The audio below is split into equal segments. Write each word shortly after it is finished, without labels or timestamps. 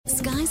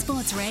Sky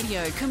Sports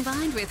Radio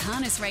combined with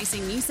Harness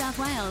Racing New South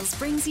Wales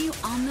brings you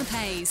On the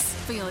Pace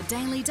for your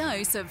daily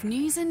dose of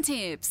news and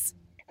tips.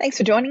 Thanks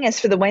for joining us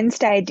for the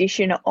Wednesday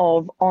edition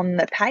of On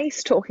the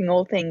Pace, talking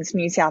all things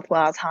New South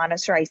Wales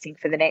harness racing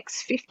for the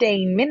next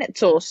 15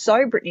 minutes or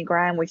so. Brittany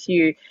Graham with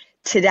you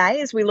today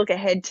as we look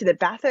ahead to the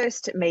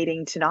Bathurst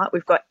meeting tonight.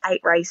 We've got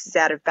 8 races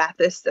out of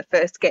Bathurst. The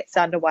first gets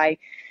underway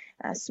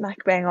smack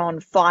bang on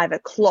 5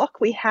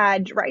 o'clock. We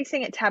had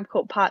racing at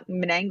Tabcorp Park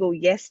in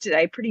Menangle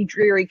yesterday. Pretty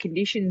dreary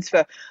conditions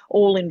for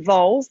all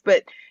involved,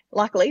 but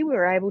luckily we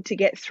were able to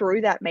get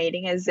through that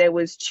meeting as there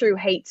was 2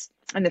 heats.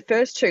 And the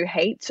first 2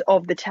 heats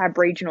of the TAB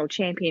Regional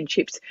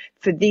Championships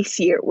for this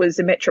year, it was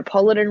the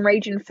Metropolitan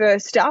region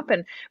first up,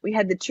 and we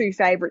had the 2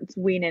 favourites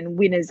win and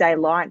win as they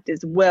liked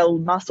as well.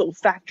 Muscle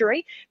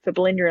Factory for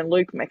Belinda and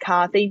Luke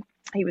McCarthy.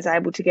 He was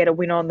able to get a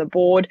win on the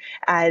board,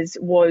 as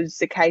was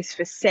the case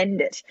for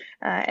Send It.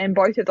 And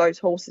both of those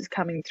horses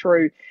coming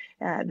through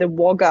the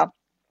Wagga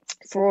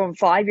 4 and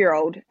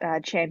 5-year-old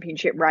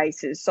championship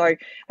races. So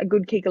a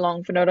good kick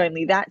along for not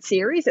only that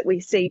series that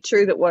we see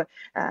too that were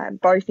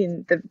both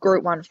in the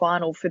Group 1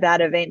 final for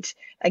that event,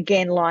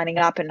 again lining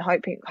up and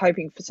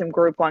hoping for some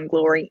Group 1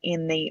 glory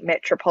in the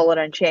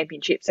Metropolitan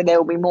Championship. So there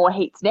will be more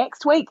heats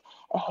next week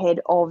ahead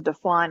of the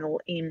final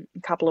in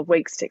a couple of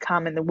weeks to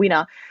come. And the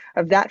winner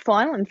of that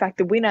final, in fact,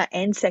 the winner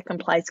and second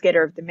place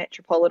getter of the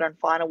Metropolitan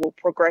final will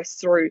progress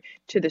through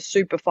to the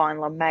super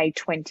final on May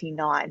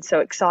 29. So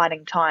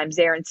exciting times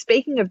there. And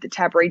speaking of the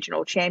TAB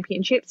Regional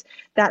Championships,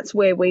 that's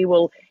where we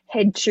will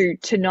head to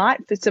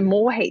tonight for some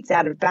more heats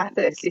out of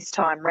Bathurst this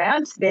time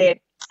round. There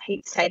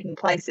heats taking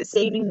place this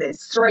evening.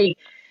 There's 3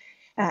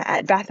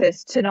 at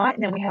Bathurst tonight,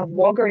 and then we have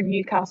Wagga and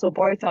Newcastle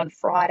both on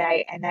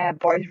Friday, and they are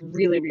both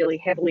really, really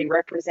heavily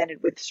represented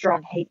with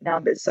strong heat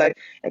numbers. So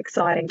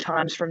exciting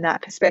times from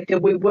that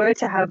perspective. We were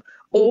to have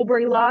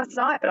Albury last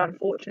night, but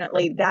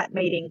unfortunately that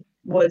meeting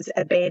was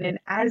abandoned,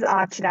 as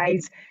are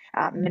today's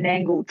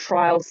Menangle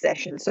trial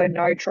session. So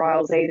no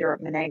trials either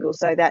at Menangle.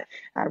 So that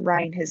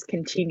rain has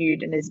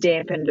continued and has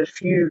dampened a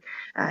few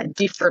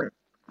different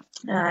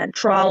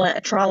trial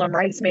and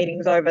race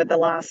meetings over the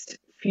last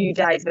few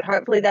days, but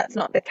hopefully that's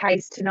not the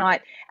case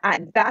tonight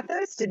at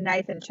Bathurst, and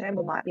Nathan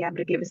Turnbull might be able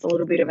to give us a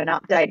little bit of an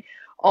update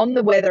on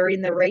the weather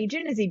in the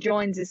region as he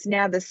joins us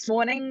now this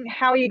morning.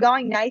 How are you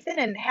going, Nathan,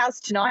 and how's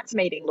tonight's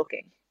meeting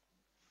looking?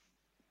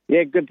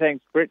 Yeah, good,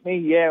 thanks, Brittany.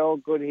 Yeah, all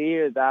good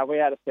here. We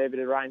had a fair bit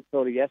of rain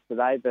sort of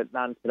yesterday, but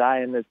none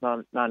today, and there's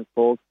none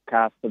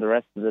forecast for the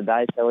rest of the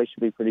day, so we should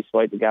be pretty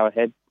sweet to go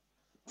ahead.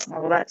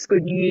 Oh, well, that's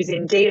good news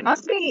indeed. It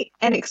must be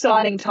an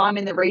exciting time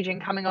in the region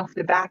coming off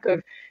the back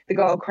of the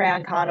Gold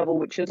Crown Carnival,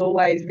 which is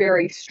always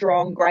very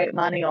strong, great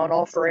money on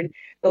offer, and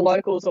the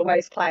locals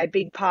always play a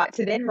big part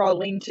to then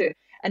roll into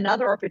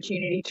another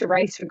opportunity to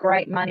race for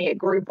great money at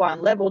Group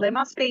 1 level. There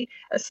must be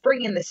a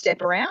spring in the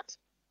step around.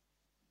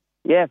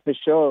 Yeah, for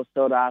sure.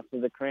 Sort of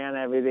after the Crown,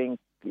 everything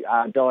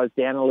dies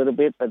down a little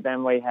bit, but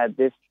then we had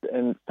this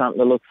and something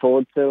to look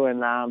forward to,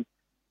 and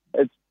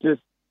it's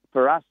just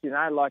for us, you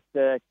know, like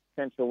the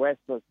Central West,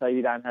 so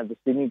you don't have the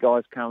Sydney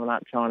guys coming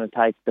up trying to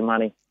take the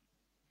money.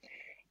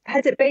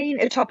 Has it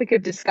been a topic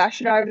of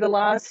discussion over the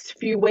last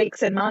few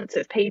weeks and months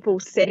of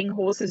people setting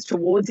horses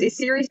towards this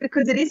series?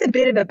 Because it is a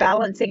bit of a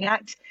balancing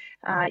act,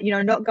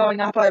 not going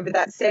up over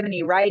that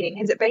 70 rating.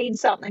 Has it been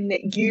something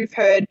that you've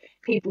heard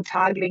people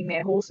targeting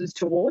their horses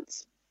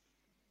towards?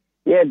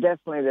 Yeah,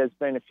 definitely. There's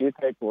been a few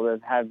people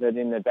that have it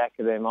in the back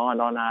of their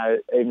mind. I know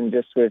even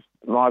just with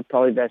my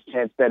probably best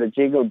chance bet at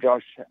Jiggle,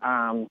 Josh,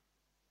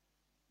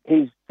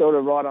 he's sort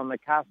of right on the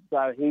cusp,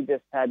 so he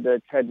just had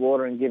to tread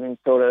water and give him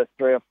sort of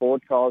 3 or 4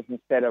 trials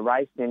instead of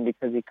racing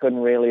because he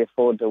couldn't really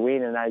afford to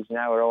win. And as you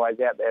know, we're always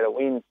out there to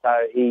win. So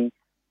he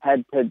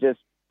had to just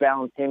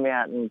balance him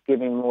out and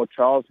give him more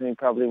trials than he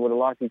probably would have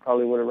liked. He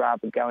probably would have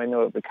rather go into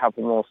it with a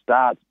couple more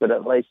starts, but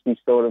at least he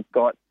sort of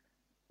got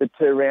the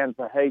 2 rounds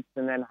of heats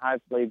and then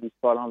hopefully be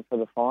spot on for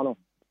the final.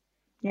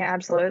 Yeah,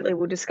 absolutely.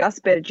 We'll discuss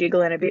Better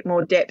Jiggle in a bit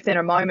more depth in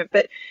a moment.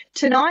 But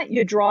tonight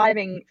you're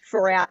driving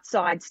for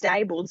Outside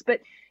Stables, but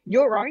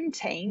your own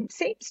team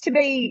seems to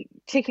be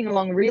ticking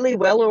along really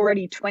well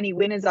already. 20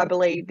 winners, I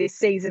believe, this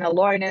season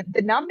alone. And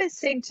the numbers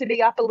seem to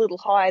be up a little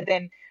higher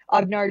than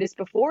I've noticed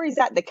before. Is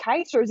that the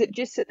case, or is it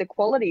just that the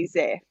quality's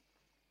there?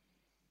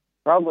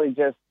 Probably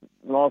just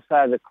more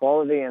so the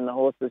quality, and the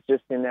horse is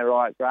just in their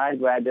right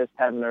grade. We're just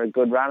having a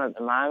good run at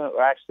the moment.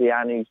 We're actually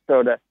only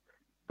sort of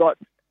got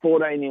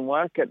 14 in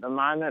work at the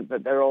moment,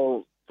 but they're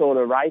all sort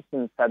of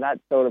racing, so that's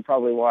sort of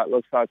probably why it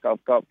looks like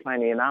I've got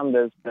plenty of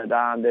numbers, but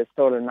there's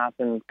sort of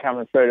nothing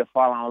coming through to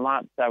follow them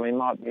up, so we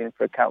might be in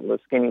for a couple of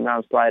skinny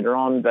months later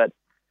on, but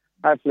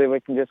hopefully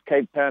we can just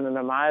keep turning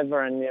them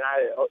over. And, you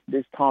know,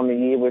 this time of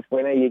year with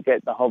winter, you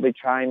get the hobby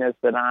trainers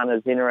that aren't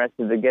as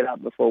interested to get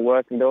up before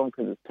work and do them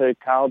because it's too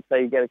cold, so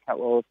you get a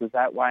couple of horses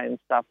that way and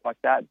stuff like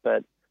that,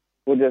 but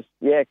we'll just,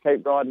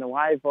 keep riding the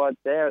wave right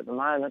there at the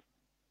moment.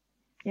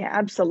 Yeah,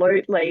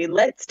 absolutely.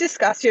 Let's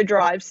discuss your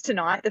drives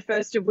tonight, the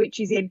first of which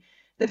is in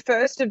the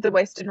first of the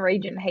Western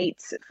Region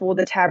heats for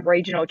the TAB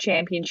Regional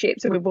Championship.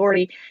 So we've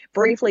already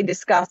briefly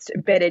discussed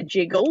Better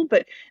Jiggle,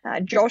 but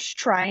Josh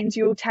Trains,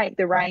 you'll take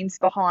the reins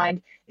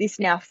behind this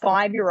now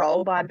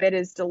 5-year-old by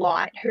Better's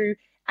Delight, who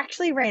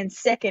actually ran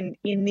second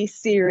in this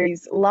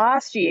series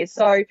last year.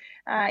 So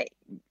I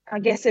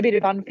guess a bit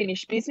of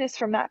unfinished business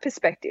from that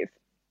perspective.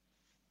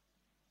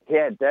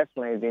 Yeah,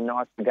 definitely. It'd be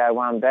nice to go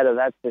one better,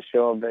 that's for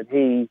sure. But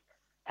he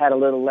had a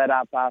little let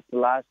up after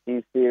last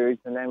year's series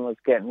and then was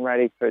getting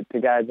ready to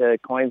go to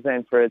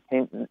Queensland for a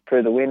stint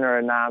through the winter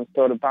and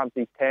sort of bumped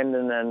his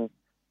tendon, and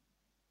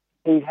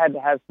he had to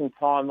have some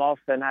time off,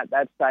 and at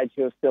that stage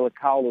he was still a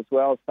cold as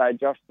well. So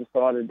Josh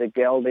decided to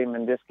geld him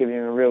and just give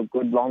him a real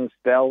good long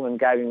spell and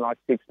gave him like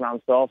 6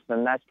 months off,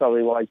 and that's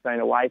probably why he's been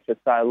away for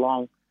so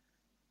long.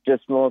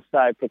 Just more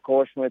so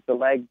precaution with the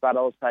leg, but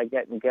also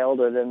getting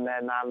gelded. And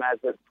then as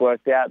it's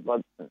worked out,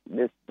 but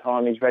this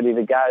time he's ready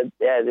to go.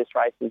 Yeah, this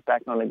race is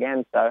back on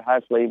again, so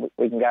hopefully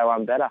we can go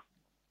on better.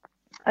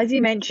 As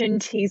you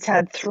mentioned, he's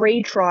had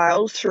 3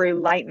 trials through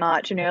late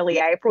March and early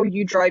April.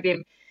 You drove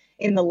him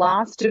in the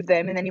last of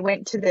them, and then he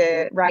went to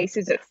the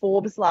races at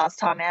Forbes last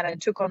time out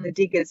and took on the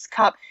Diggers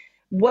Cup.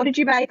 What did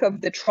you make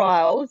of the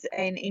trials?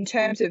 And in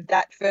terms of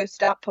that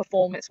first up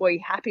performance, were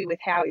you happy with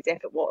how his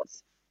effort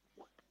was?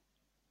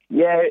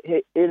 Yeah,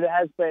 it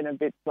has been a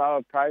bit slower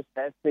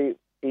process. He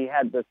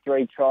had the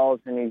 3 trials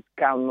and he's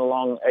come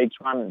along each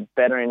one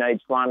better in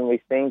each one,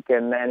 we think.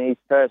 And then his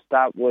first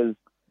up was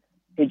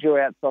he drew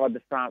outside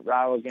the front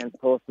row against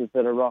horses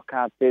that are rock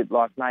hard fit,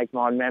 like Make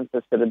Mine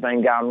Memphis, that have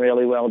been going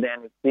really well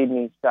down in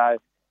Sydney. So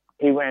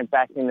he went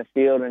back in the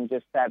field and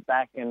just sat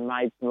back and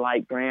made some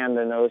late ground,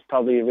 and it was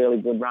probably a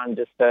really good run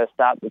just first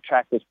up. The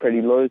track was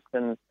pretty loose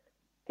and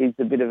he's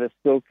a bit of a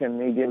sook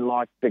and he didn't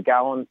like the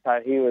going, so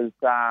he was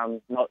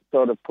not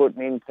sort of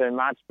putting in too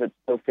much, but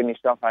still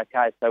finished off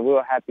okay. So we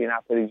were happy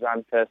enough with his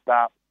run first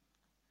up.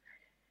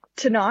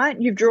 Tonight,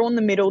 you've drawn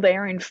the middle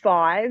there in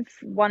 5.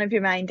 One of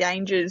your main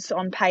dangers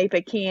on paper,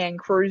 Kian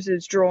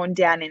Cruiser's drawn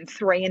down in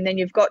 3, and then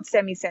you've got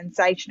Semi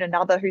Sensation,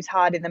 another who's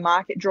hard in the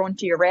market, drawn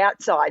to your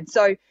outside.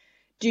 So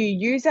do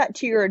you use that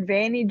to your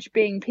advantage,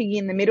 being piggy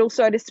in the middle,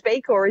 so to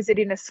speak, or is it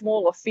in a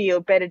smaller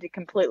field better to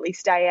completely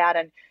stay out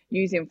and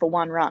use him for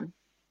one run?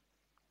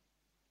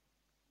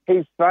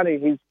 He's funny.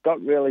 He's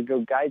got really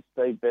good gate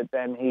speed, but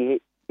then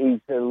he's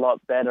a lot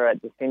better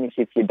at the finish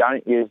if you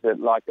don't use it.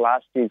 Like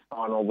last year's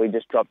final, we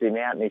just dropped him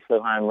out and he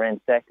flew home,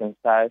 ran second.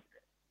 So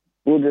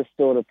we'll just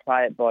sort of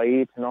play it by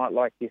ear tonight.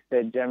 Like you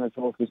said, Gemma's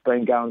horse has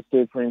been going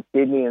super in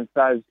Sydney, and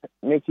so's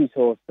Mickey's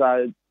horse.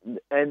 So,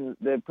 and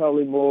they're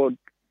probably more,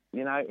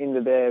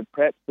 into their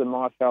preps than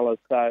my fellas.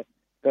 So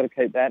got to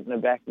keep that in the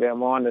back of our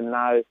mind and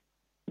know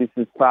this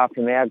is far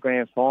from our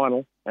grand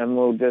final, and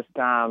we'll just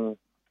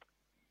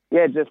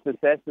just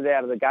assess it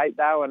out of the gate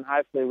though, and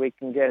hopefully we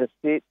can get a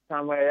sit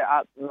somewhere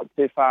up, not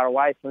too far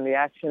away from the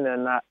action,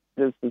 and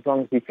just as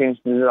long as he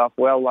finishes it off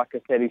well. Like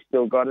I said, he's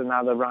still got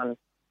another run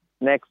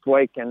next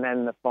week, and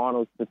then the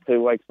finals for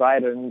 2 weeks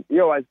later. And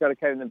you always got to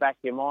keep in the back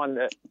of your mind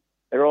that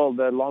they're all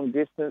the long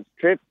distance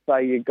trips, so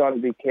you've got to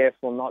be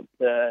careful not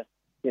to,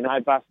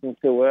 bust them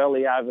too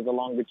early over the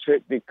longer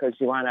trip, because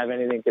you won't have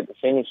anything at the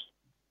finish.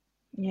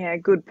 Yeah,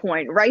 good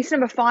point. Race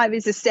number 5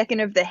 is the second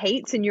of the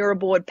heats, and you're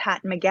aboard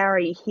Pat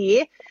McGarry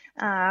here.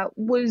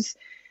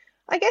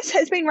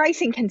 Has been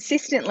racing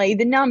consistently.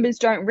 The numbers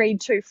don't read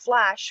too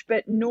flash,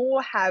 but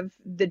nor have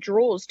the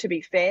draws, to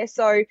be fair.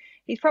 So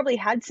he's probably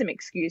had some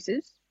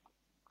excuses.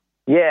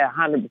 Yeah,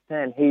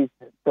 100%. He's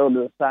sort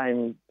of the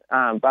same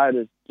boat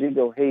as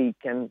Jiggle. He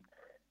can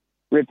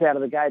rip out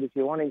of the gate if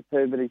you want him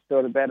to, but he's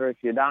sort of better if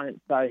you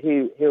don't. So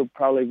he'll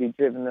probably be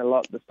driven a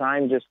lot the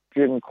same, just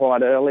driven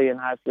quite early and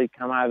hopefully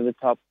come over the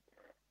top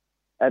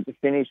at the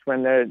finish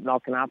when they're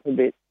knocking up a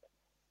bit.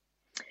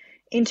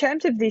 In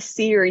terms of this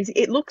series,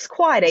 it looks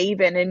quite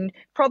even, and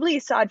probably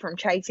aside from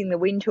Chasing the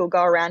Wind, who'll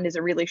go around as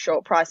a really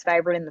short price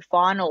favourite in the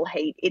final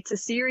heat, it's a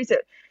series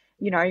that,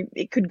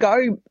 it could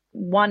go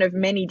one of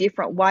many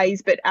different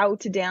ways, but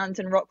Alta Downs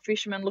and Rock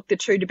Fisherman look the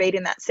 2 to beat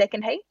in that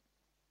second heat.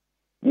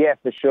 Yeah,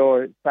 for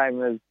sure.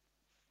 Same as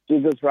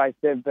Jiggle's race,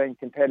 they've been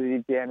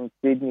competitive down in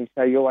Sydney,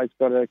 so you always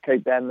got to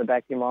keep that in the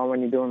back of your mind when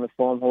you're doing the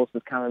form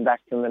horses coming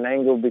back from an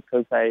angle,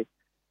 because they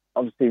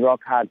obviously rock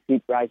hard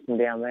fit racing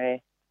down there.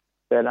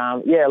 But,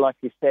 like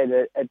you said,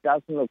 it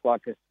doesn't look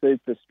like a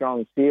super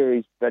strong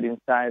series, but in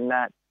saying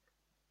that,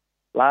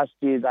 last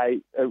year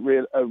it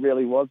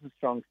really was a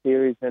strong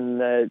series, and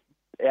the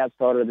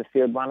outsider of the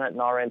field won it, and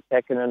I ran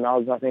second, and I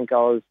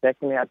was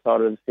second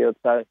outsider of the field.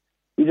 So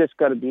you just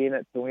got to be in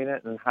it to win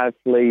it, and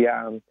hopefully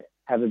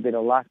have a bit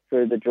of luck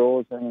through the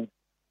draws and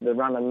the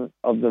running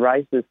of the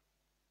races.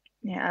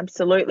 Yeah,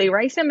 absolutely.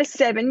 Race number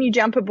 7, you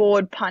jump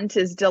aboard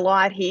Punter's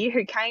Delight here,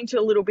 who came to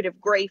a little bit of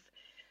grief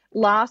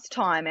last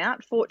time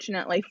out.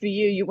 Fortunately for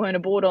you, you weren't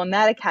aboard on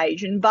that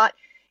occasion. But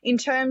in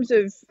terms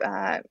of,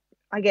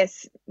 I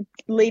guess,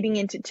 leading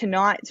into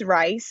tonight's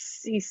race.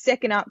 He's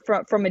second up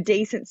from a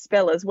decent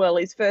spell as well.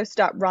 His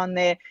first up run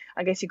there,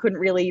 I guess you couldn't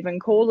really even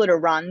call it a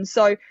run.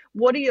 So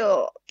what are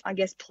your, I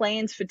guess,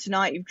 plans for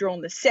tonight? You've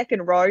drawn the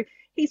second row.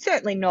 He's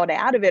certainly not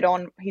out of it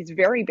on his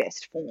very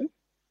best form.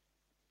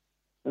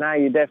 No,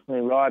 you're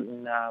definitely right.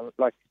 And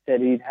like you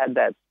said, he'd had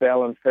that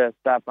spell and first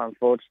up,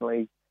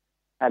 unfortunately,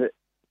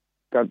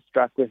 got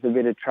struck with a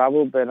bit of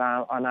trouble. But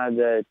I know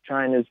the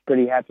trainer's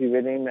pretty happy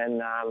with him.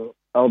 And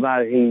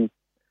although you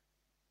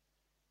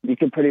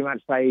could pretty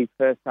much say he's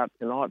first up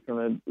tonight from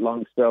a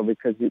long spell,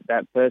 because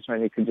that first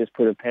one he could just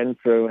put a pen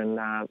through. And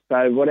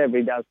so whatever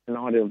he does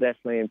tonight, he'll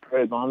definitely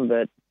improve on.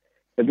 But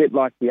a bit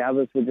like the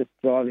others, we're just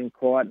driving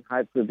quiet and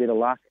hope for a bit of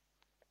luck.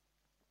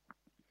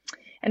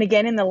 And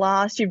again, in the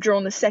last, you've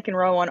drawn the second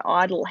row on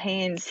Idle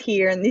Hands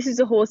here. And this is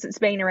a horse that's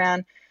been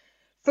around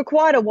for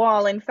quite a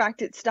while. In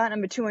fact, it's start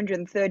number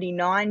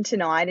 239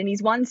 tonight, and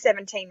he's won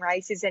 17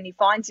 races, and he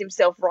finds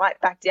himself right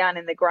back down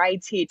in the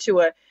grades here to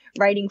a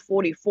rating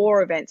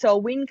 44 event. So a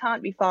win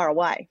can't be far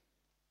away.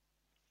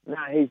 No,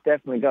 he's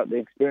definitely got the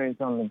experience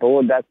on the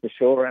board, that's for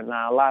sure. And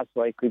last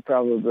week we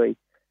probably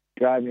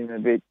drove him a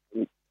bit.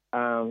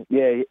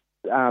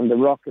 The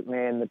Rocket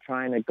Man, the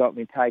trainer, got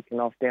me taken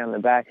off down the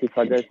back. If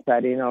I just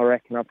sat in, I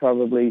reckon I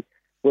probably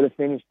would have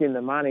finished in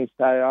the money.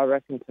 So I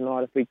reckon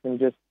tonight, if we can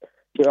just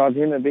drive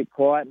him a bit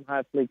quiet and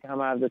hopefully come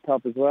over the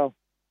top as well.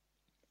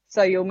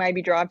 So you'll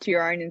maybe drive to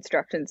your own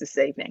instructions this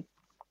evening?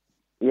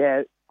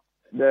 Yeah,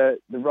 the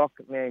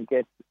Rocket Man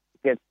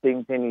gets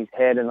things in his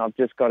head, and I've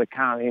just got to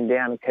calm him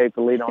down and keep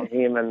a lid on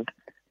him. And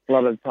a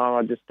lot of the time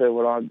I just do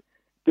what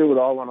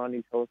I want on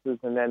his horses,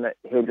 and then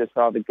he'll just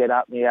either get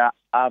up me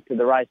after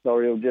the race,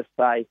 or he'll just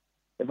say,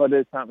 if I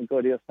do something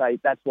good, he'll say,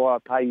 that's why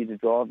I pay you to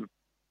drive him.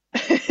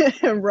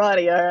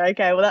 Rightio.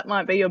 Okay, well, that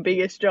might be your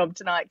biggest job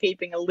tonight,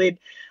 keeping a lid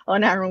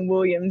on Aaron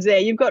Williams there.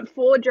 You've got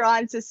 4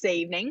 drives this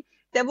evening.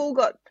 They've all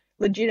got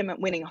legitimate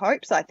winning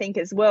hopes, I think,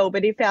 as well.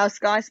 But if our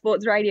Sky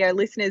Sports Radio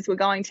listeners were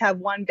going to have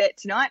one bet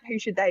tonight, who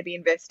should they be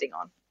investing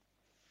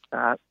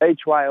on?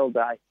 Each way all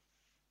day.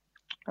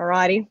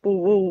 Alrighty,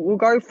 we'll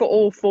go for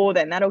all 4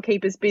 then. That'll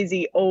keep us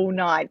busy all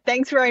night.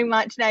 Thanks very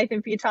much,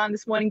 Nathan, for your time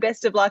this morning.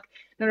 Best of luck,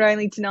 not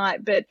only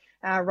tonight, but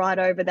right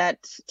over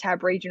that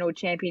TAB Regional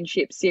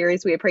Championship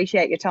Series. We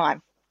appreciate your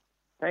time.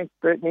 Thanks,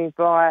 Brittany.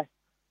 Bye.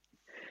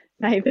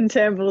 Nathan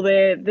Turnbull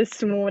there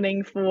this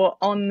morning for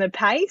On the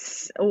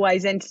Pace.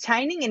 Always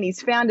entertaining, and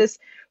he's found us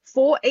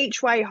 4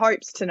 each way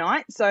hopes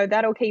tonight, so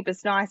that'll keep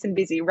us nice and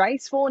busy.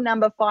 Race 4,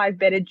 number 5,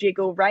 Better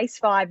Jiggle. Race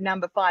 5,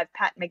 number 5,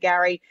 Pat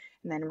McGarry.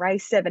 And then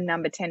race 7,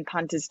 number 10,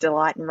 Punter's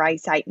Delight, and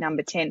race 8,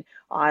 number 10,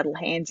 Idle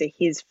Hands are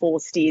his 4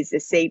 steers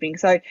this evening.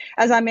 So,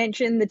 as I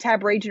mentioned, the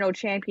TAB Regional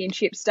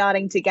Championship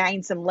starting to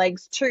gain some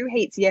legs. 2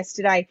 heats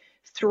yesterday,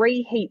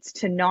 3 heats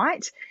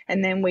tonight,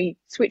 and then we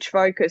switch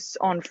focus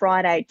on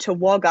Friday to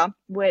Wagga,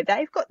 where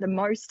they've got the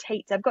most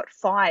heats. They've got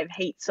 5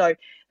 heats, so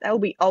they'll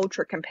be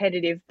ultra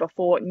competitive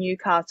before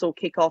Newcastle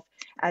kick off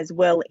as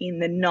well in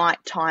the night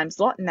time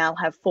slot, and they'll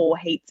have 4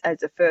 heats as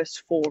the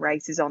first 4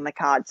 races on the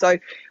card. So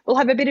we'll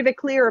have a bit of a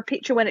clearer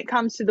picture when it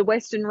comes to the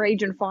Western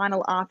Region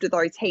final after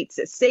those heats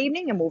this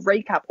evening, and we'll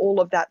recap all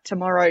of that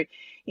tomorrow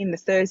in the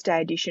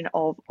Thursday edition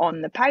of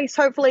On the Pace.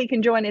 Hopefully you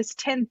can join us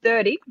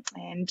 10:30,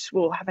 and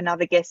we'll have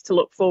another guest to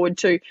look forward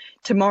to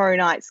tomorrow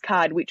night's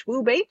card, which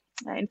will be,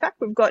 in fact,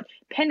 we've got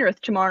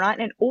Penrith tomorrow night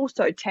and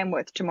also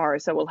Tamworth tomorrow,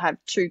 so we'll have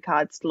 2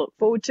 cards to look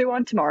forward to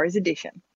on tomorrow's edition.